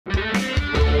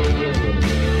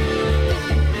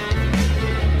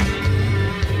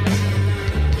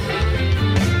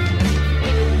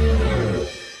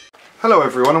Hello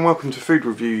everyone and welcome to Food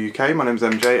Review UK. My name's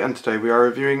MJ and today we are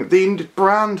reviewing the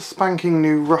brand spanking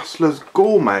new Rustlers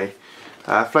Gourmet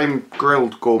Flame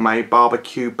Grilled Gourmet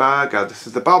Barbecue Burger. This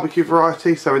is the barbecue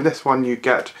variety, so in this one you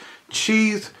get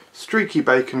cheese, streaky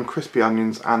bacon, crispy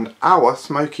onions and our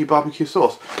smoky barbecue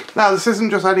sauce. Now this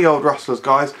isn't just any old Rustlers,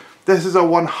 guys. This is a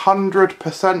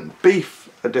 100%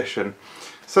 beef edition.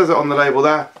 It says it on the label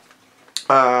there.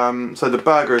 So the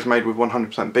burger is made with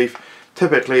 100% beef.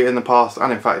 Typically in the past,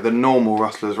 and in fact the normal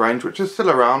Rustlers range, which is still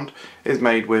around, is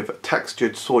made with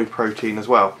textured soy protein as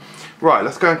well. Right,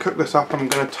 let's go and cook this up. I'm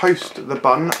going to toast the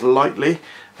bun lightly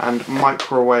and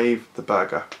microwave the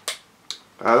burger.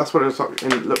 That's what it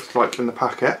looks like in the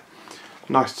packet.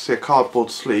 Nice to see a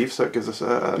cardboard sleeve, so it gives us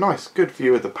a nice good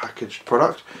view of the packaged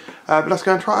product. But let's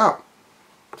go and try it out.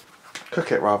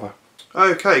 Cook it rather.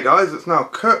 Okay guys, it's now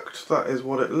cooked. That is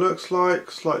what it looks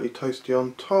like. Slightly toasty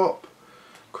on top.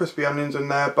 Crispy onions in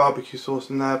there, barbecue sauce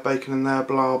in there, bacon in there,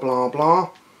 blah blah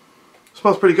blah.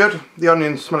 Smells pretty good. The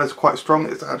onion smell is quite strong.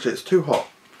 It's too hot.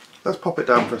 Let's pop it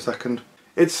down for a second.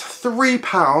 It's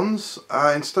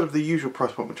 £3 instead of the usual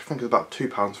price point, which I think is about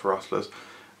 £2 for Rustlers.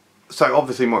 So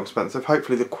obviously more expensive.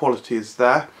 Hopefully the quality is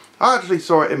there. I actually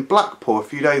saw it in Blackpool a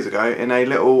few days ago in a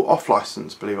little off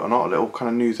license, believe it or not, a little kind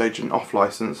of newsagent off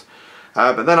license.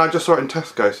 But then I just saw it in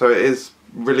Tesco, so it is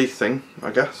releasing,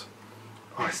 I guess.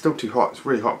 Oh, it's still too hot. It's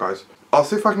really hot, guys. I'll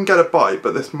see if I can get a bite,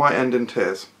 but this might end in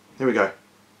tears. Here we go.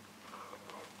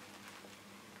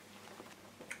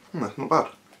 That's not bad.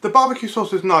 The barbecue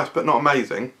sauce is nice, but not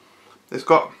amazing. It's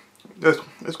got kind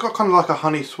of like a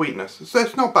honey sweetness.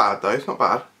 It's not bad though. It's not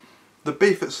bad. The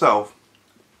beef itself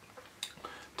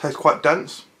tastes quite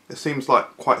dense. It seems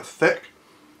like quite thick.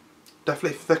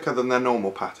 Definitely thicker than their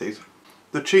normal patties.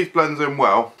 The cheese blends in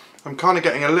well. I'm kind of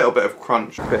getting a little bit of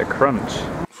crunch. A bit of crunch.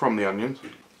 From the onions.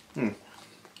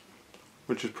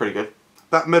 Which is pretty good.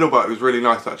 That middle bite was really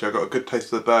nice actually. I got a good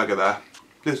taste of the burger there.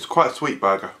 This is quite a sweet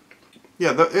burger.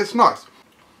 Yeah, it's nice.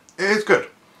 It is good.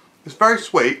 It's very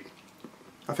sweet.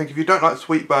 I think if you don't like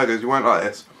sweet burgers, you won't like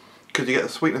this. Because you get the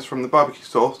sweetness from the barbecue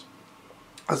sauce.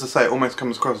 As I say, it almost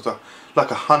comes across as like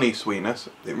a honey sweetness.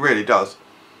 It really does.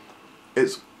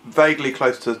 It's vaguely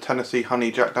close to Tennessee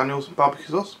honey Jack Daniels barbecue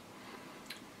sauce.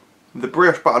 The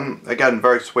brioche bun, again,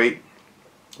 very sweet.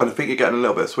 And I think you're getting a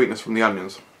little bit of sweetness from the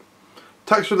onions.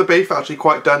 Texture of the beef actually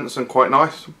quite dense and quite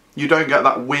nice. You don't get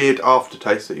that weird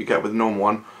aftertaste that you get with the normal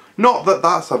one. Not that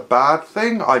that's a bad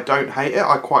thing. I don't hate it.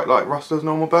 I quite like Rustlers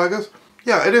normal burgers.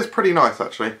 Yeah, it is pretty nice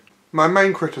actually. My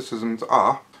main criticisms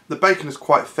are the bacon is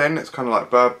quite thin. It's kind of like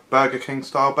Burger King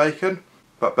style bacon.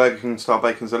 But Burger King style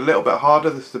bacon is a little bit harder.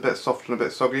 This is a bit soft and a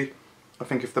bit soggy. I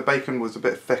think if the bacon was a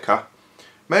bit thicker,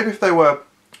 maybe if they were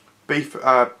beef,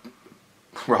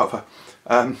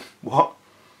 what?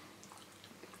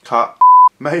 Cut.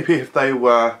 Maybe if they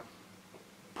were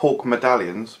pork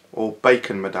medallions or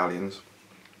bacon medallions,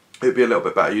 it would be a little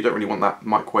bit better. You don't really want that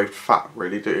microwaved fat,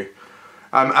 really, do you?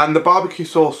 And the barbecue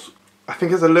sauce, I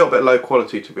think, is a little bit low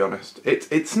quality, to be honest.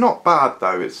 It's not bad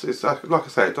though. It's like I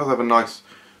say, it does have a nice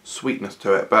sweetness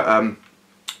to it. But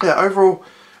yeah, overall,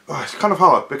 it's kind of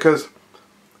hard because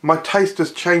my taste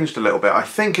has changed a little bit. I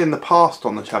think in the past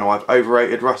on the channel I've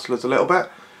overrated Rustlers a little bit.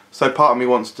 So part of me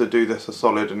wants to do this a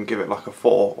solid and give it like a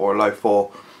 4 or a low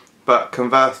 4. But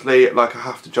conversely, like, I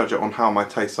have to judge it on how my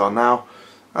tastes are now.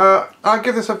 I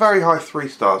give this a very high 3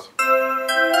 stars.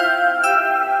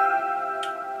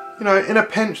 You know, in a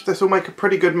pinch this will make a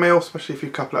pretty good meal, especially if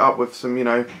you couple it up with some, you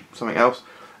know, something else.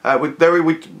 No,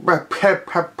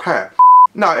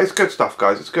 it's good stuff,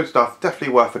 guys. It's good stuff.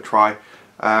 Definitely worth a try.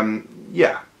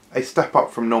 Yeah, a step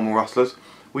up from normal Rustlers.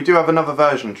 We do have another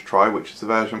version to try, which is the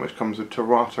version which comes with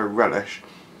tomato relish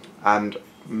and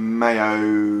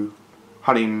mayo,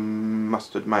 honey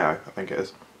mustard mayo, I think it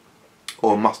is,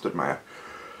 or mustard mayo.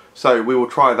 So we will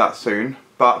try that soon,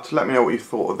 but let me know what you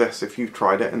thought of this if you've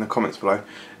tried it in the comments below.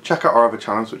 Check out our other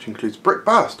channels, which includes Brick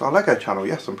Burst, our Lego channel.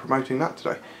 Yes, I'm promoting that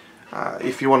today.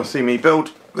 If you want to see me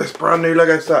build this brand new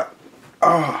Lego set,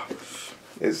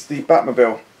 it's the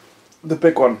Batmobile, the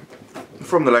big one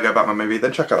from the Lego Batman movie,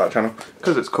 then check out that channel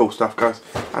because it's cool stuff, guys,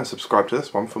 and subscribe to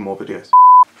this one for more videos.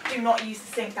 Do not use the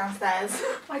sink downstairs.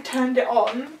 I turned it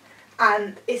on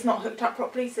and it's not hooked up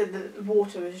properly, so the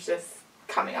water was just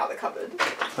coming out the cupboard.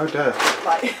 Oh dear.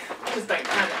 Like, just don't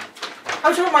turn it.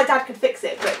 I'm sure my dad could fix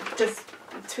it, but just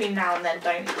between now and then,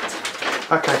 don't.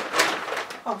 Okay.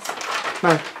 Oh.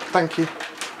 No, thank you.